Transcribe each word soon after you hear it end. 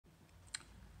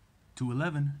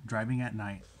211. Driving at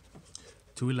night.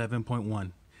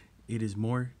 211.1. It is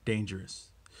more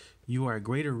dangerous. You are at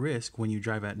greater risk when you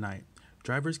drive at night.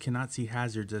 Drivers cannot see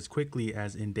hazards as quickly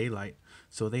as in daylight,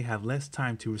 so they have less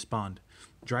time to respond.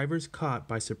 Drivers caught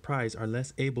by surprise are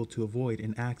less able to avoid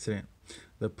an accident.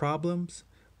 The problems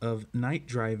of night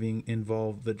driving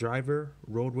involve the driver,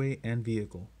 roadway, and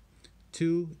vehicle.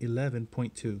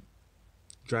 211.2.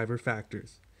 Driver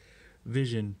factors.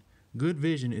 Vision. Good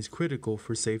vision is critical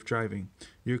for safe driving.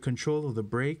 Your control of the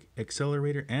brake,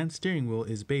 accelerator, and steering wheel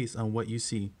is based on what you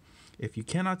see. If you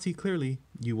cannot see clearly,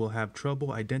 you will have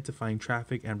trouble identifying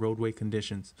traffic and roadway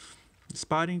conditions,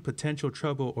 spotting potential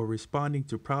trouble, or responding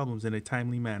to problems in a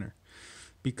timely manner.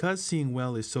 Because seeing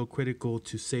well is so critical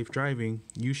to safe driving,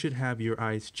 you should have your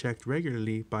eyes checked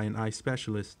regularly by an eye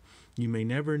specialist. You may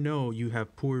never know you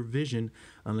have poor vision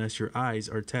unless your eyes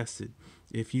are tested.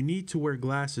 If you need to wear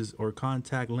glasses or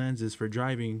contact lenses for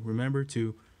driving, remember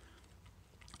to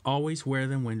always wear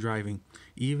them when driving,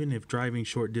 even if driving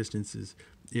short distances.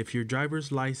 If your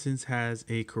driver's license has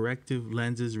a corrective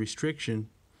lenses restriction,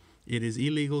 it is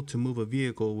illegal to move a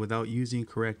vehicle without using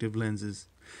corrective lenses.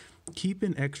 Keep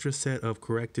an extra set of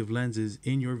corrective lenses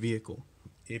in your vehicle.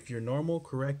 If your normal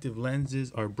corrective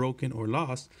lenses are broken or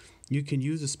lost, you can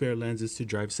use the spare lenses to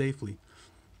drive safely.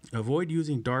 Avoid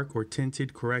using dark or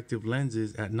tinted corrective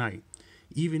lenses at night,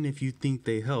 even if you think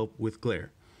they help with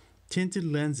glare. Tinted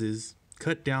lenses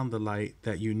cut down the light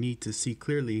that you need to see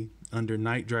clearly under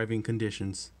night driving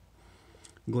conditions.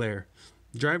 Glare.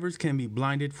 Drivers can be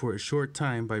blinded for a short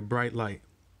time by bright light.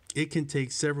 It can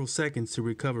take several seconds to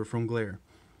recover from glare.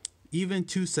 Even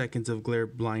 2 seconds of glare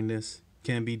blindness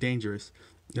can be dangerous.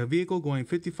 A vehicle going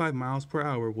 55 miles per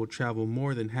hour will travel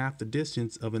more than half the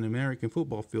distance of an American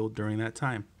football field during that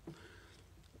time.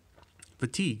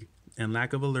 Fatigue and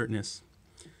lack of alertness.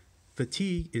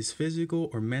 Fatigue is physical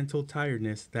or mental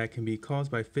tiredness that can be caused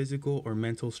by physical or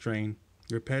mental strain,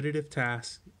 repetitive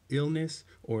tasks, illness,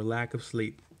 or lack of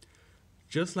sleep.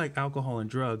 Just like alcohol and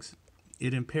drugs,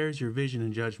 it impairs your vision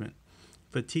and judgment.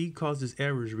 Fatigue causes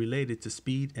errors related to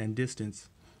speed and distance,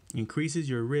 increases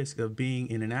your risk of being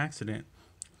in an accident,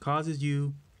 causes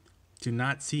you to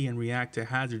not see and react to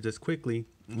hazards as quickly,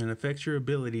 and affects your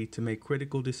ability to make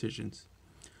critical decisions.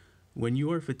 When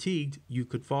you are fatigued, you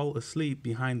could fall asleep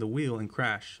behind the wheel and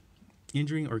crash,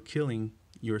 injuring or killing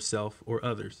yourself or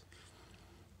others.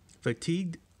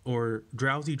 Fatigued or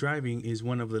drowsy driving is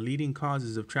one of the leading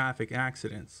causes of traffic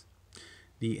accidents.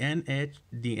 The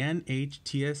NHTSA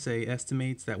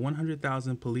estimates that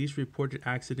 100,000 police-reported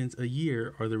accidents a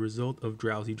year are the result of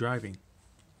drowsy driving.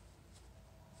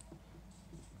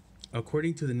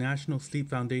 According to the National Sleep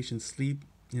Foundation Sleep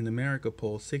in America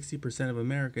poll, 60% of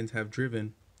Americans have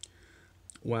driven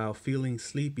while feeling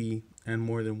sleepy, and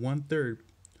more than one-third,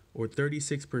 or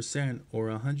 36%, or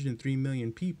 103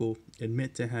 million people,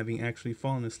 admit to having actually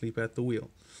fallen asleep at the wheel.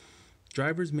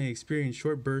 Drivers may experience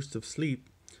short bursts of sleep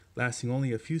lasting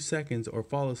only a few seconds or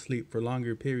fall asleep for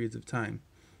longer periods of time.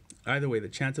 Either way, the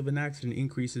chance of an accident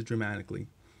increases dramatically.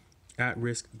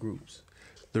 At-risk groups.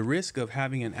 The risk of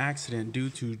having an accident due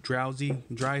to drowsy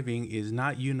driving is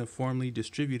not uniformly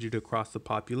distributed across the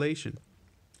population.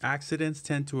 Accidents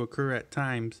tend to occur at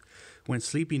times when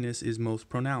sleepiness is most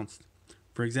pronounced.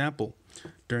 For example,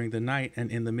 during the night and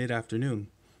in the mid-afternoon.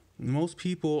 Most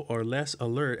people are less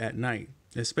alert at night,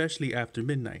 especially after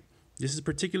midnight. This is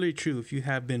particularly true if you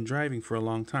have been driving for a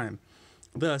long time.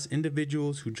 Thus,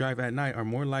 individuals who drive at night are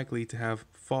more likely to have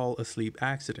fall asleep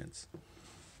accidents.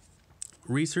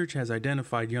 Research has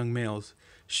identified young males,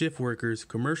 shift workers,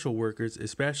 commercial workers,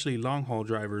 especially long-haul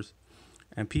drivers,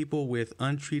 and people with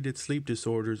untreated sleep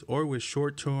disorders or with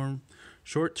short-term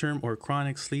or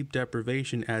chronic sleep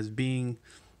deprivation as being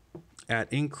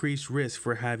at increased risk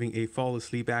for having a fall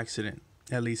asleep accident.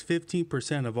 At least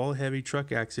 15% of all heavy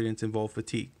truck accidents involve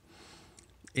fatigue.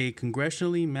 A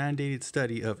congressionally mandated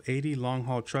study of 80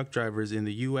 long-haul truck drivers in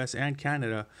the U.S. and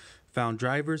Canada found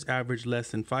drivers average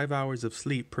less than 5 hours of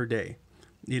sleep per day.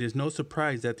 It is no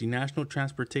surprise that the National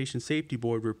Transportation Safety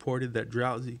Board reported that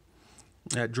drowsy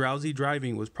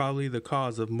driving was probably the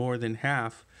cause of more than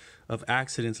half of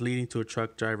accidents leading to a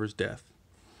truck driver's death.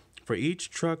 For each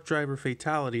truck driver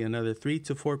fatality, another 3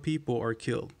 to 4 people are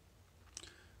killed.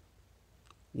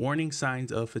 Warning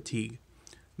signs of fatigue.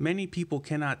 Many people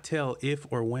cannot tell if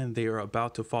or when they are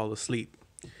about to fall asleep.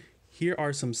 Here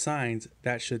are some signs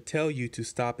that should tell you to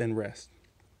stop and rest.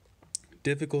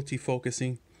 Difficulty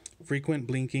focusing, frequent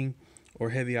blinking or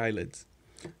heavy eyelids,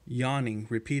 yawning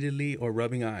repeatedly or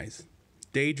rubbing eyes,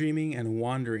 daydreaming and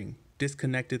wandering,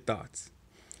 disconnected thoughts,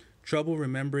 trouble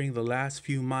remembering the last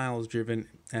few miles driven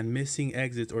and missing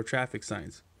exits or traffic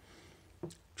signs,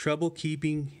 trouble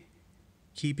keeping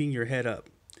keeping your head up,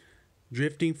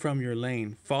 drifting from your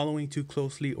lane, following too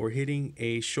closely, or hitting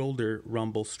a shoulder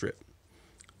rumble strip,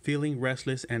 feeling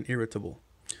restless and irritable.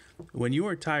 When you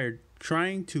are tired,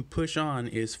 trying to push on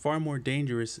is far more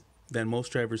dangerous than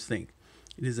most drivers think.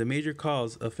 It is a major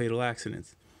cause of fatal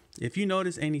accidents. If you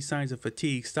notice any signs of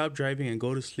fatigue, stop driving and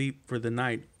go to sleep for the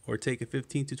night or take a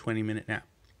 15 to 20 minute nap.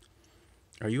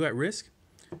 Are you at risk?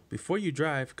 Before you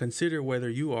drive, consider whether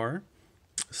you are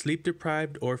sleep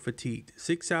deprived or fatigued.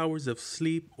 6 hours of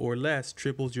sleep or less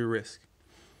triples your risk.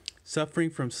 Suffering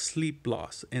from sleep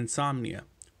loss, insomnia,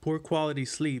 poor quality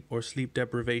sleep, or sleep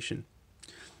deprivation.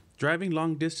 Driving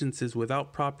long distances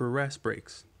without proper rest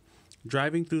breaks.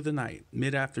 Driving through the night,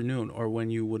 mid-afternoon, or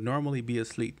when you would normally be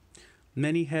asleep.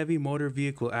 Many heavy motor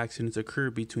vehicle accidents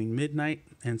occur between midnight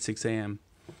and 6 a.m.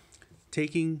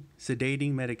 Taking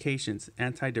sedating medications,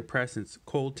 antidepressants,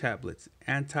 cold tablets,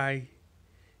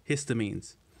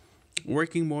 antihistamines.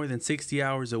 Working more than 60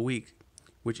 hours a week,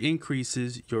 which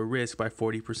increases your risk by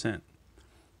 40%.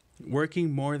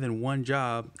 Working more than one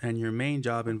job and your main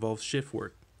job involves shift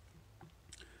work.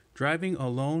 Driving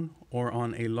alone or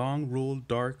on a long, ruled,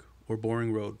 dark, or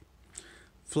boring road.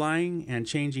 Flying and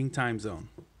changing time zone.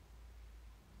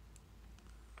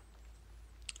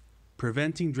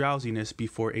 Preventing drowsiness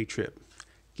before a trip.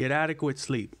 Get adequate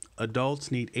sleep. Adults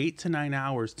need 8 to 9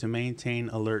 hours to maintain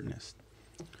alertness.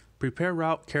 Prepare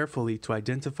route carefully to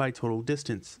identify total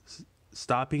distance,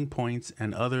 stopping points,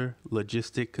 and other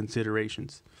logistic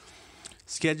considerations.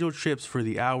 Schedule trips for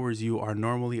the hours you are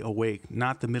normally awake,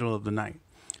 not the middle of the night.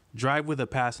 Drive with a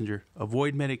passenger.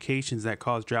 Avoid medications that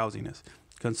cause drowsiness.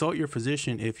 Consult your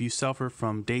physician if you suffer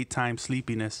from daytime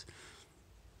sleepiness,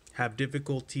 have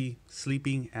difficulty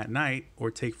sleeping at night, or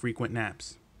take frequent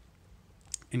naps.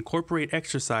 Incorporate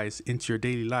exercise into your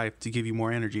daily life to give you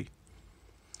more energy.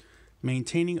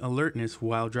 Maintaining alertness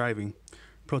while driving.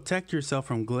 Protect yourself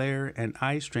from glare and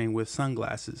eye strain with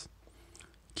sunglasses.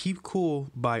 Keep cool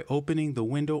by opening the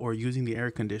window or using the air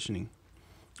conditioning.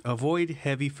 Avoid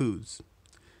heavy foods.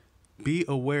 Be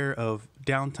aware of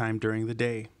downtime during the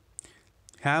day.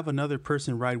 Have another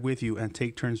person ride with you and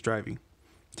take turns driving.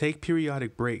 Take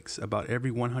periodic breaks about every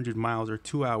 100 miles or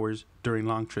 2 hours during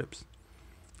long trips.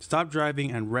 Stop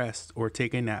driving and rest or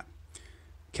take a nap.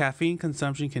 Caffeine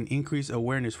consumption can increase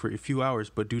awareness for a few hours,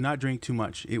 but do not drink too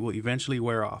much. It will eventually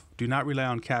wear off. Do not rely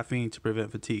on caffeine to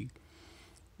prevent fatigue.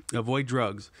 Avoid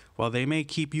drugs. While they may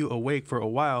keep you awake for a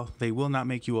while, they will not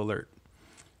make you alert.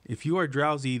 If you are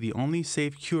drowsy, the only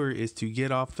safe cure is to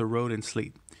get off the road and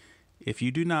sleep. If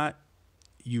you do not,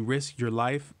 you risk your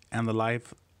life and the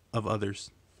life of others.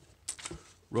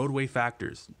 Roadway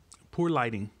factors. Poor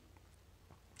lighting.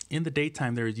 In the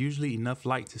daytime, there is usually enough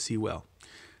light to see well.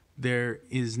 This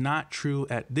is not true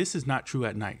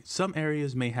at night. Some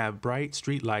areas may have bright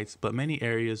street lights, but many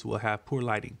areas will have poor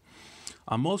lighting.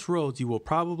 On most roads, you will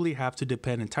probably have to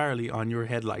depend entirely on your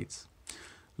headlights.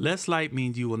 Less light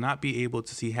means you will not be able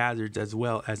to see hazards as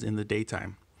well as in the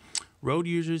daytime. Road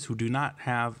users who do not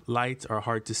have lights are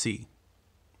hard to see.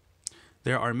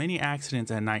 There are many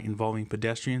accidents at night involving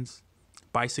pedestrians,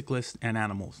 bicyclists, and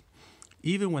animals.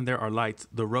 Even when there are lights,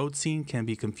 the road scene can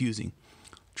be confusing.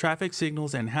 Traffic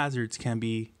signals and hazards can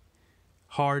be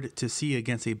hard to see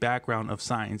against a background of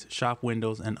signs, shop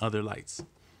windows, and other lights.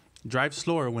 Drive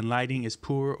slower when lighting is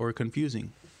poor or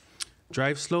confusing.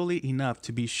 Drive slowly enough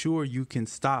to be sure you can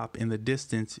stop in the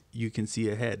distance you can see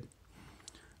ahead.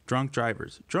 Drunk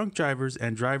drivers. Drunk drivers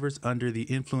and drivers under the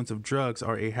influence of drugs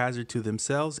are a hazard to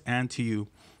themselves and to you.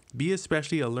 Be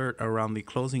especially alert around the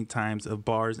closing times of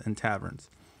bars and taverns.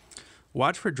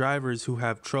 Watch for drivers who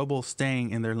have trouble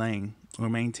staying in their lane or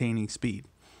maintaining speed.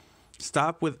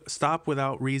 Stop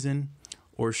without reason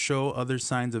or show other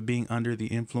signs of being under the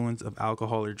influence of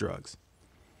alcohol or drugs.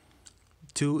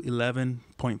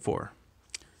 211.4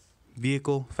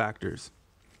 Vehicle factors.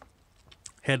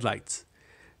 Headlights.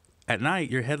 At night,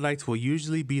 your headlights will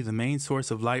usually be the main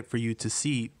source of light for you to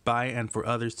see by and for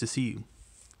others to see you.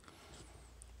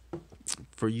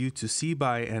 For you to see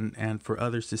by and for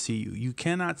others to see you. You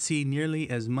cannot see nearly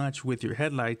as much with your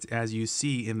headlights as you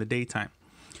see in the daytime.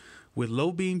 With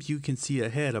low beams, you can see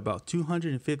ahead about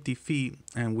 250 feet,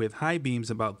 and with high beams,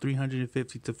 about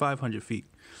 350 to 500 feet.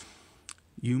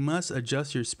 You must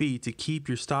adjust your speed to keep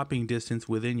your stopping distance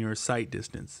within your sight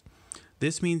distance.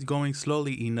 This means going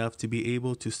slowly enough to be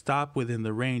able to stop within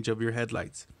the range of your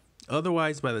headlights.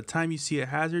 Otherwise, by the time you see a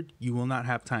hazard, you will not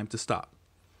have time to stop.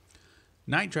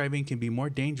 Night driving can be more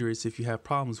dangerous if you have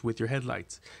problems with your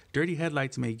headlights. Dirty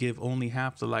headlights may give only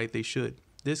half the light they should.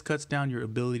 This cuts down your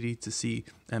ability to see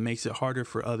and makes it harder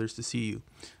for others to see you.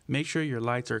 Make sure your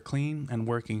lights are clean and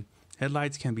working.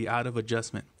 Headlights can be out of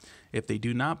adjustment. If they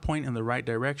do not point in the right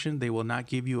direction, they will not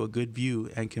give you a good view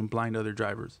and can blind other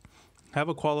drivers. Have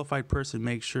a qualified person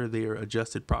make sure they are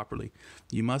adjusted properly.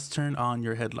 You must turn on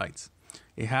your headlights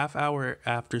a half hour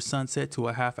after sunset to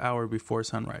a half hour before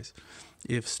sunrise.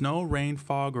 If snow, rain,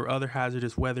 fog, or other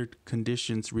hazardous weather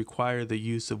conditions require the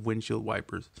use of windshield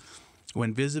wipers.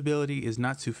 When visibility is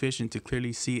not sufficient to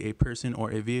clearly see a person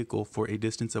or a vehicle for a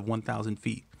distance of 1,000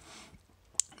 feet.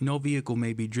 No vehicle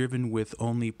may be driven with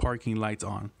only parking lights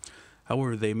on.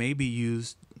 However, they may be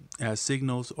used as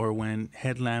signals or when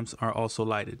headlamps are also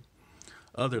lighted.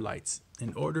 Other lights.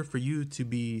 In order for you to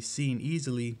be seen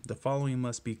easily, the following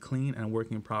must be clean and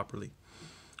working properly.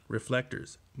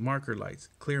 Reflectors, marker lights,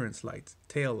 clearance lights,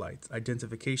 tail lights,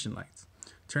 identification lights,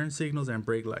 turn signals and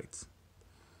brake lights.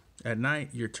 At night,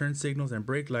 your turn signals and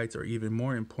brake lights are even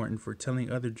more important for telling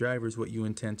other drivers what you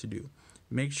intend to do.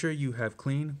 Make sure you have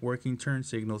clean, working turn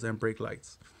signals and brake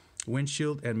lights.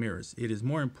 Windshield and mirrors. It is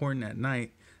more important at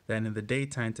night than in the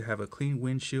daytime to have a clean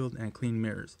windshield and clean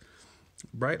mirrors.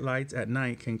 Bright lights at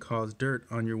night can cause dirt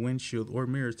on your windshield or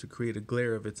mirrors to create a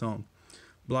glare of its own,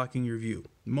 blocking your view.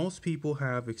 Most people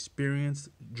have experienced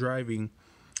driving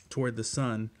toward the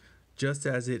sun just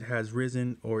as it has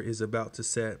risen or is about to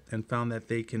set and found that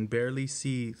they can barely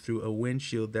see through a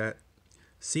windshield that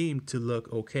seemed to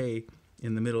look okay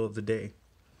in the middle of the day.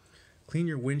 Clean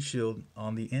your windshield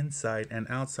on the inside and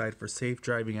outside for safe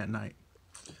driving at night.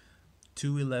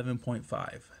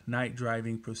 211.5 Night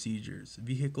Driving Procedures.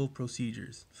 Vehicle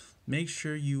Procedures. Make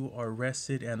sure you are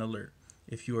rested and alert.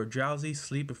 If you are drowsy,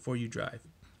 sleep before you drive.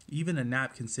 Even a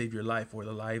nap can save your life or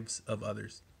the lives of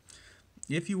others.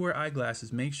 If you wear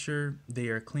eyeglasses, make sure they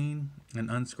are clean and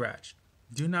unscratched.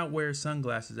 Do not wear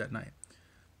sunglasses at night.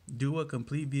 Do a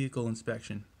complete vehicle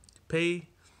inspection. Pay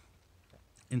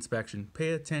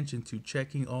attention to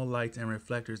checking all lights and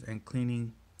reflectors and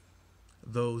cleaning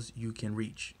those you can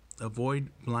reach. Avoid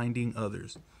blinding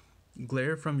others.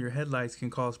 Glare from your headlights can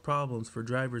cause problems for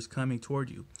drivers coming toward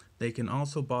you. They can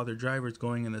also bother drivers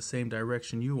going in the same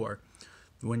direction you are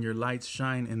when your lights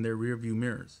shine in their rearview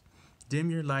mirrors. Dim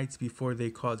your lights before they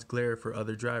cause glare for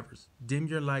other drivers. Dim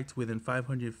your lights within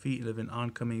 500 feet of an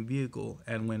oncoming vehicle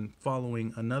and when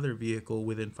following another vehicle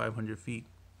within 500 feet.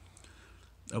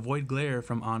 Avoid glare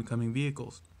from oncoming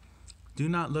vehicles. Do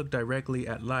not look directly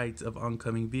at lights of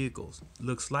oncoming vehicles.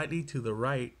 Look slightly to the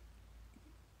right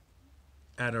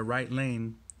at a right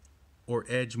lane or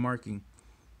edge marking,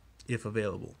 if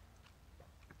available.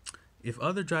 If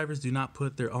other drivers do not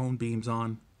put their own beams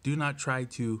on, do not try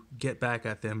to get back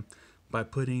at them by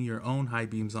putting your own high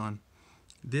beams on.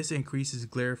 This increases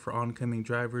glare for oncoming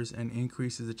drivers and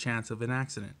increases the chance of an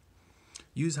accident.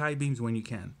 Use high beams when you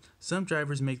can. Some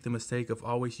drivers make the mistake of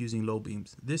always using low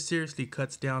beams. This seriously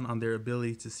cuts down on their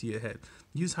ability to see ahead.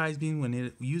 Use high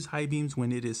beams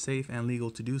when it is safe and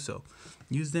legal to do so.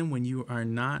 Use them when you are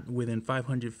not within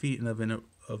 500 feet of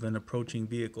an approaching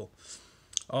vehicle.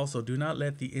 Also, do not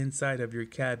let the inside of your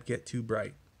cab get too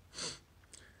bright.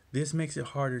 This makes it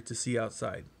harder to see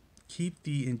outside. Keep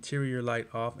the interior light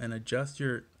off and adjust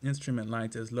your instrument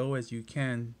lights as low as you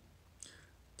can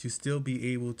to still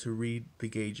be able to read the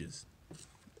gauges.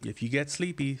 If you get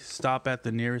sleepy, stop at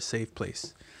the nearest safe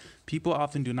place. People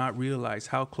often do not realize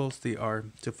how close they are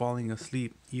to falling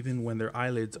asleep even when their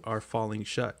eyelids are falling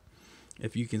shut.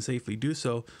 If you can safely do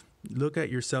so, look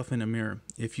at yourself in a mirror.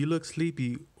 If you look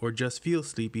sleepy or just feel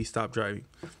sleepy, stop driving.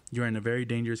 You're in a very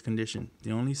dangerous condition.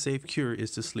 The only safe cure is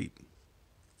to sleep.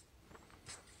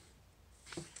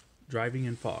 Driving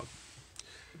in fog.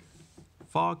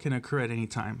 Fog can occur at any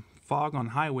time. Fog on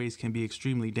highways can be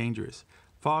extremely dangerous.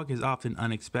 Fog is often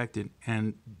unexpected,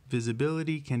 and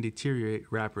visibility can deteriorate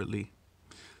rapidly.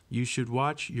 You should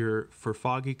watch for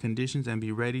foggy conditions and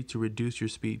be ready to reduce your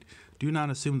speed. Do not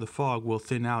assume the fog will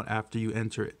thin out after you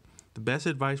enter it. The best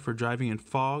advice for driving in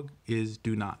fog is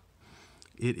do not.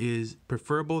 It is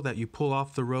preferable that you pull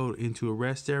off the road into a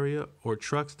rest area or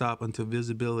truck stop until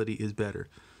visibility is better.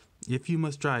 If you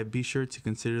must drive, be sure to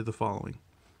consider the following.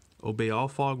 Obey all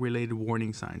fog-related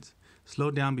warning signs.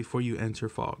 Slow down before you enter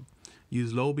fog.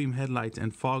 Use low-beam headlights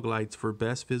and fog lights for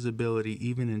best visibility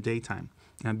even in daytime,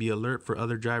 and be alert for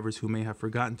other drivers who may have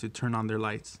forgotten to turn on their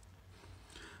lights.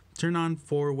 Turn on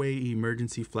four-way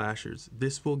emergency flashers.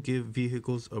 This will give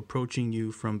vehicles approaching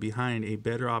you from behind a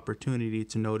better opportunity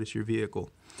to notice your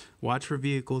vehicle. Watch for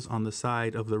vehicles on the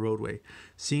side of the roadway.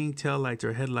 Seeing taillights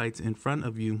or headlights in front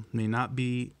of you may not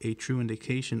be a true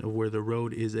indication of where the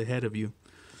road is ahead of you.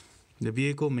 The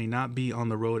vehicle may not be on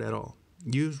the road at all.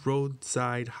 Use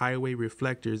roadside highway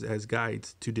reflectors as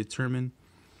guides to determine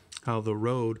how the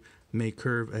road may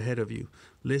curve ahead of you.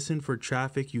 Listen for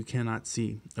traffic you cannot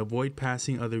see. Avoid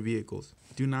passing other vehicles.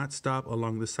 Do not stop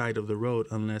along the side of the road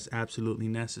unless absolutely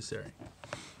necessary.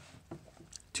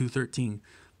 213.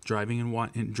 Driving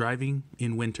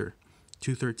in winter.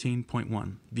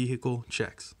 213.1. Vehicle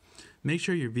checks. Make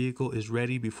sure your vehicle is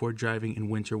ready before driving in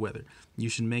winter weather. You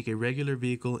should make a regular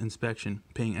vehicle inspection,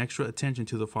 paying extra attention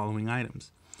to the following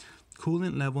items: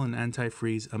 coolant level and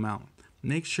antifreeze amount.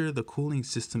 Make sure the cooling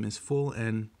system is full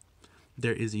and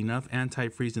there is enough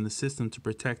antifreeze in the system to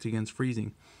protect against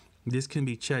freezing. This can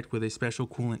be checked with a special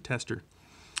coolant tester.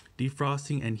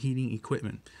 Defrosting and heating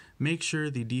equipment. Make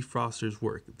sure the defrosters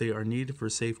work. They are needed for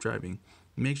safe driving.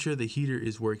 Make sure the heater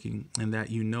is working and that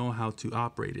you know how to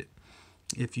operate it.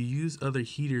 If you use other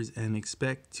heaters and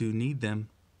expect to need them,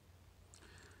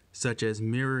 such as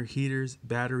mirror heaters,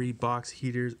 battery box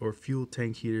heaters, or fuel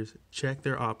tank heaters, check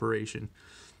their operation.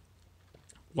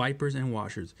 Wipers and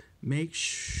washers. Make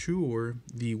sure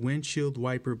the windshield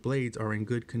wiper blades are in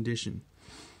good condition.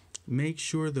 Make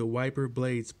sure the wiper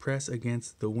blades press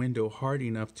against the window hard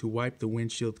enough to wipe the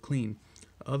windshield clean.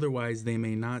 Otherwise, they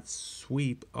may not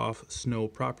sweep off snow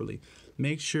properly.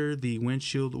 Make sure the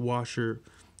windshield washer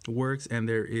works and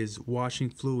there is washing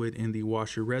fluid in the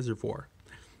washer reservoir.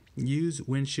 Use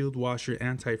windshield washer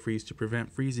antifreeze to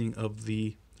prevent freezing of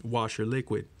the washer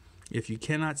liquid. If you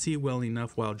cannot see well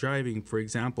enough while driving, for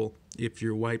example, if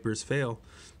your wipers fail,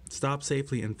 stop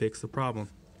safely and fix the problem.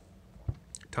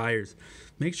 Tires.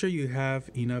 Make sure you have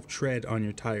enough tread on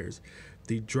your tires.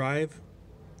 The drive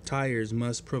tires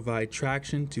must provide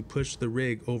traction to push the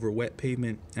rig over wet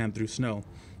pavement and through snow.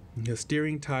 The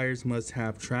steering tires must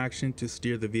have traction to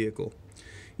steer the vehicle.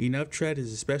 Enough tread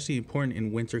is especially important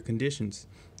in winter conditions.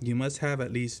 You must have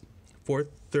at least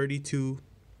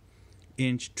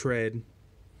 432-inch tread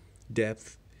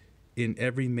depth in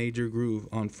every major groove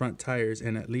on front tires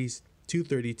and at least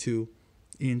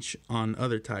 232-inch on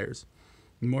other tires.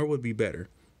 More would be better.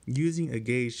 Using a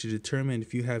gauge to determine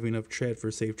if you have enough tread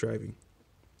for safe driving.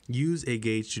 Use a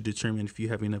gauge to determine if you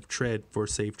have enough tread for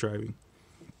safe driving.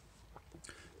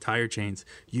 Tire chains.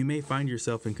 You may find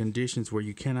yourself in conditions where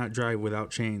you cannot drive without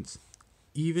chains,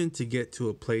 even to get to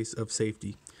a place of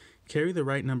safety. Carry the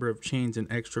right number of chains and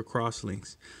extra cross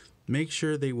links. Make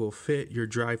sure they will fit your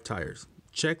drive tires.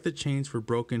 Check the chains for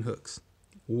broken hooks,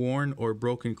 worn or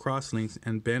broken cross links,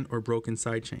 and bent or broken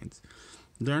side chains.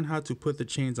 Learn how to put the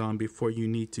chains on before you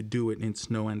need to do it in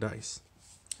snow and ice.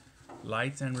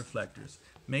 Lights and reflectors.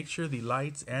 Make sure the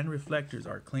lights and reflectors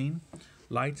are clean.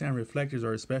 Lights and reflectors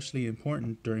are especially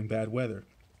important during bad weather.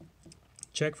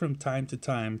 Check from time to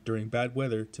time during bad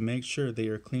weather to make sure they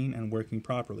are clean and working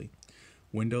properly.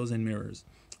 Windows and mirrors.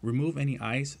 Remove any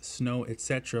ice, snow,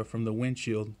 etc. from the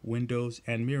windshield, windows,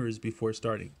 and mirrors before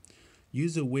starting.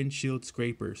 Use a windshield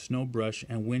scraper, snow brush,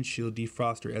 and windshield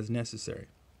defroster as necessary.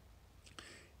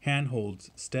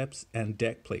 Handholds, steps, and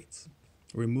deck plates.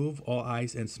 Remove all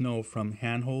ice and snow from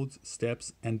handholds,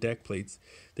 steps, and deck plates.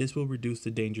 This will reduce the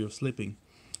danger of slipping.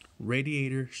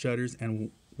 Radiator shutters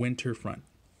and winter front.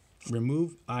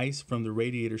 Remove ice from the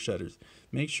radiator shutters.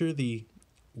 Make sure the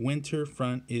winter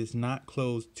front is not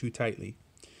closed too tightly.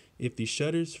 If the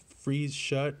shutters freeze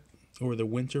shut or the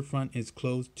winter front is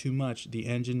closed too much, the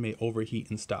engine may overheat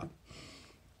and stop.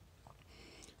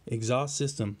 Exhaust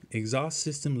system. Exhaust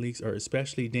system leaks are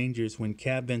especially dangerous when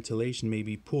cab ventilation may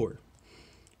be poor,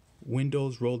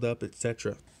 windows rolled up,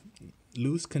 etc.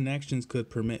 Loose connections could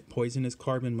permit poisonous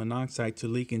carbon monoxide to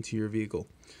leak into your vehicle.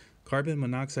 Carbon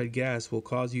monoxide gas will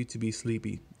cause you to be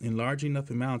sleepy. In large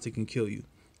enough amounts, it can kill you.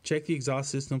 Check the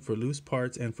exhaust system for loose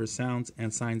parts and for sounds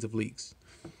and signs of leaks.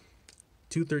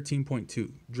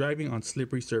 213.2. Driving on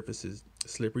slippery surfaces.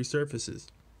 Slippery surfaces.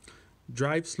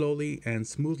 Drive slowly and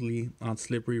smoothly on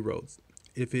slippery roads.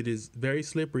 If it is very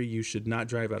slippery, you should not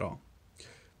drive at all.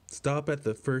 Stop at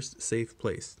the first safe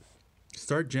place.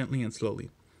 Start gently and slowly.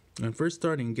 When first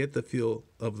starting, get the feel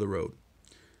of the road.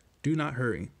 Do not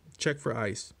hurry. Check for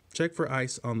ice. Check for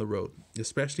ice on the road,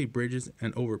 especially bridges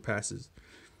and overpasses.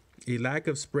 A lack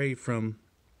of spray from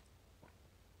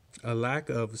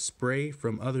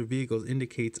other vehicles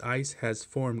indicates ice has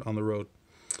formed on the road.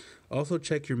 Also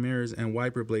check your mirrors and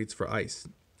wiper blades for ice.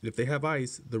 If they have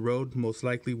ice, the road most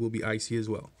likely will be icy as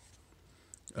well.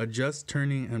 Adjust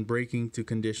turning and braking to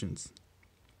conditions.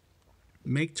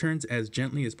 Make turns as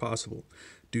gently as possible.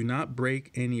 Do not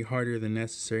brake any harder than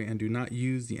necessary and do not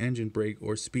use the engine brake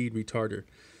or speed retarder.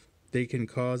 They can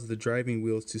cause the driving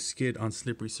wheels to skid on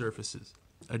slippery surfaces.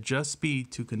 Adjust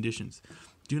speed to conditions.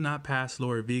 Do not pass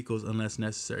lower vehicles unless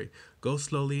necessary. Go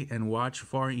slowly and watch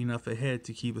far enough ahead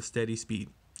to keep a steady speed.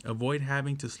 Avoid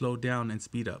having to slow down and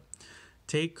speed up.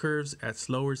 Take curves at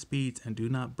slower speeds and do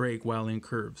not brake while in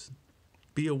curves.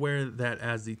 Be aware that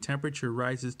as the temperature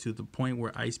rises to the point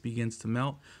where ice begins to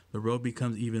melt, the road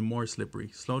becomes even more slippery.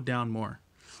 Slow down more.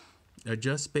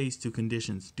 Adjust space to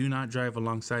conditions. Do not drive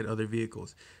alongside other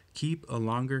vehicles. Keep a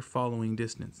longer following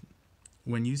distance.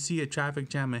 When you see a traffic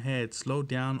jam ahead, slow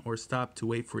down or stop to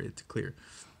wait for it to clear.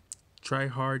 Try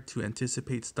hard to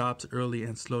anticipate stops early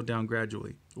and slow down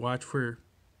gradually. Watch for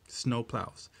snow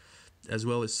plows, as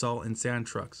well as salt and sand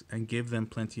trucks, and give them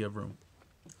plenty of room.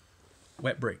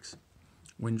 Wet brakes.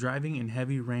 When driving in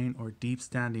heavy rain or deep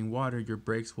standing water, your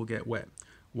brakes will get wet.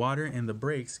 Water in the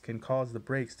brakes can cause the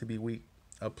brakes to be weak.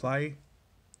 Apply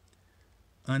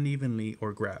unevenly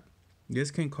or grab.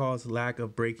 This can cause lack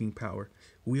of braking power,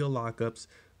 wheel lockups,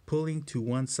 pulling to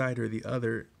one side or the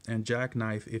other, and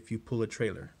jackknife if you pull a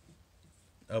trailer.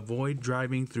 Avoid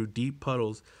driving through deep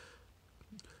puddles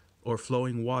or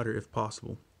flowing water if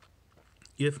possible.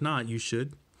 If not, you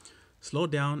should slow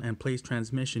down and place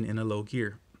transmission in a low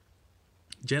gear.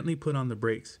 Gently put on the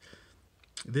brakes.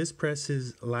 This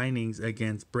presses linings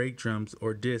against brake drums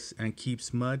or discs and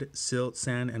keeps mud, silt,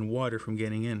 sand, and water from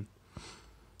getting in.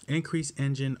 Increase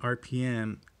engine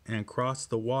RPM and cross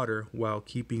the water while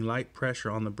keeping light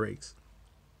pressure on the brakes.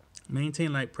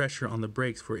 Maintain light pressure on the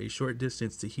brakes for a short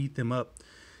distance to heat them up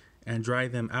and dry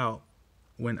them out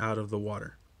when out of the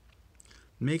water.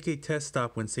 Make a test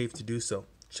stop when safe to do so.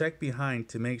 Check behind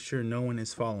to make sure no one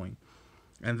is following,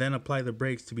 and then apply the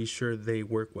brakes to be sure they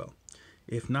work well.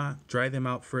 If not, dry them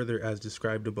out further as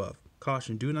described above.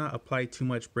 Caution: do not apply too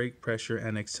much brake pressure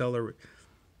and accelerator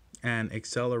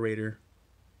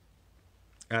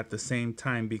at the same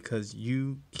time because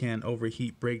you can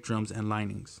overheat brake drums and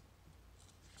linings.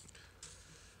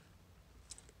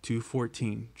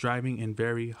 214. Driving in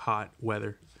very hot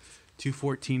weather.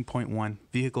 214.1.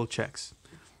 Vehicle checks.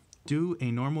 Do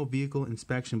a normal vehicle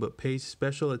inspection, but pay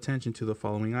special attention to the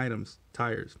following items.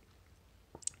 Tires.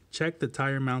 Check the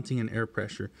tire mounting and air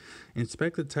pressure.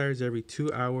 Inspect the tires every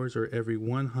 2 hours or every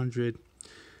 100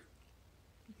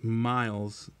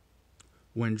 miles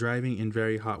when driving in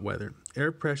very hot weather.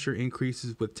 Air pressure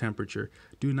increases with temperature.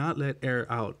 Do not let air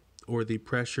out, or the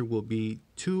pressure will be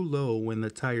too low when the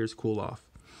tires cool off.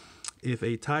 If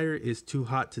a tire is too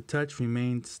hot to touch,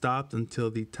 remain stopped until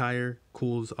the tire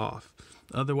cools off.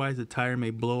 Otherwise, the tire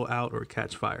may blow out or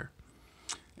catch fire.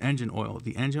 Engine oil.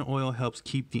 The engine oil helps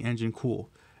keep the engine cool,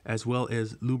 as well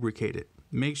as lubricate it.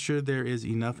 Make sure there is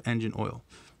enough engine oil.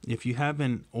 If you have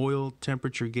an oil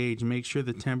temperature gauge, make sure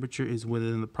the temperature is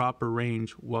within the proper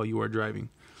range while you are driving.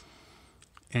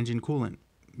 Engine coolant.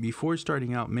 Before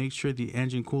starting out, make sure the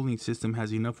engine cooling system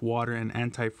has enough water and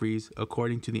antifreeze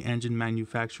according to the engine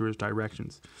manufacturer's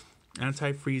directions.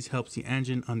 Antifreeze helps the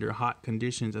engine under hot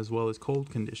conditions as well as cold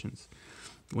conditions.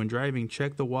 When driving,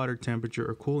 check the water temperature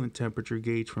or coolant temperature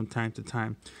gauge from time to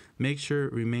time. Make sure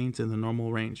it remains in the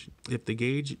normal range. If the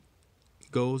gauge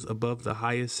goes above the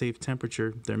highest safe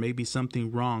temperature, there may be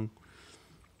something wrong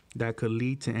that could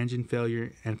lead to engine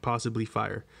failure and possibly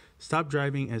fire. Stop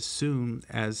driving as soon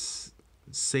as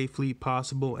safely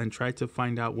possible and try to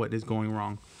find out what is going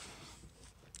wrong.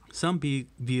 Some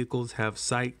vehicles have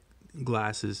sight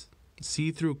glasses,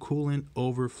 see-through coolant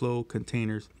overflow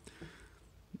containers,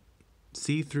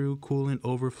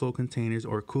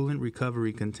 or coolant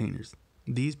recovery containers.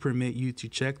 These permit you to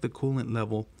check the coolant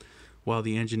level while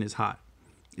the engine is hot.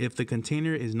 If the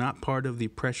container is not part of the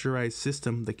pressurized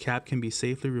system, the cap can be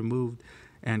safely removed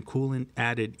and coolant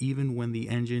added even when the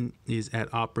engine is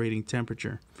at operating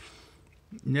temperature.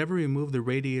 Never remove the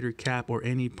radiator cap or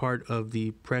any part of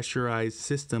the pressurized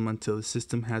system until the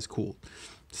system has cooled.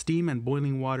 Steam and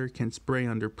boiling water can spray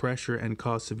under pressure and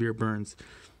cause severe burns.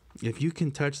 If you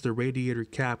can touch the radiator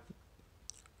cap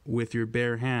with your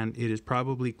bare hand, it is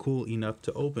probably cool enough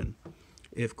to open.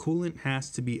 If coolant has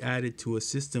to be added to a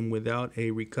system without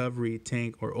a recovery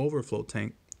tank or overflow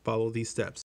tank, follow these steps.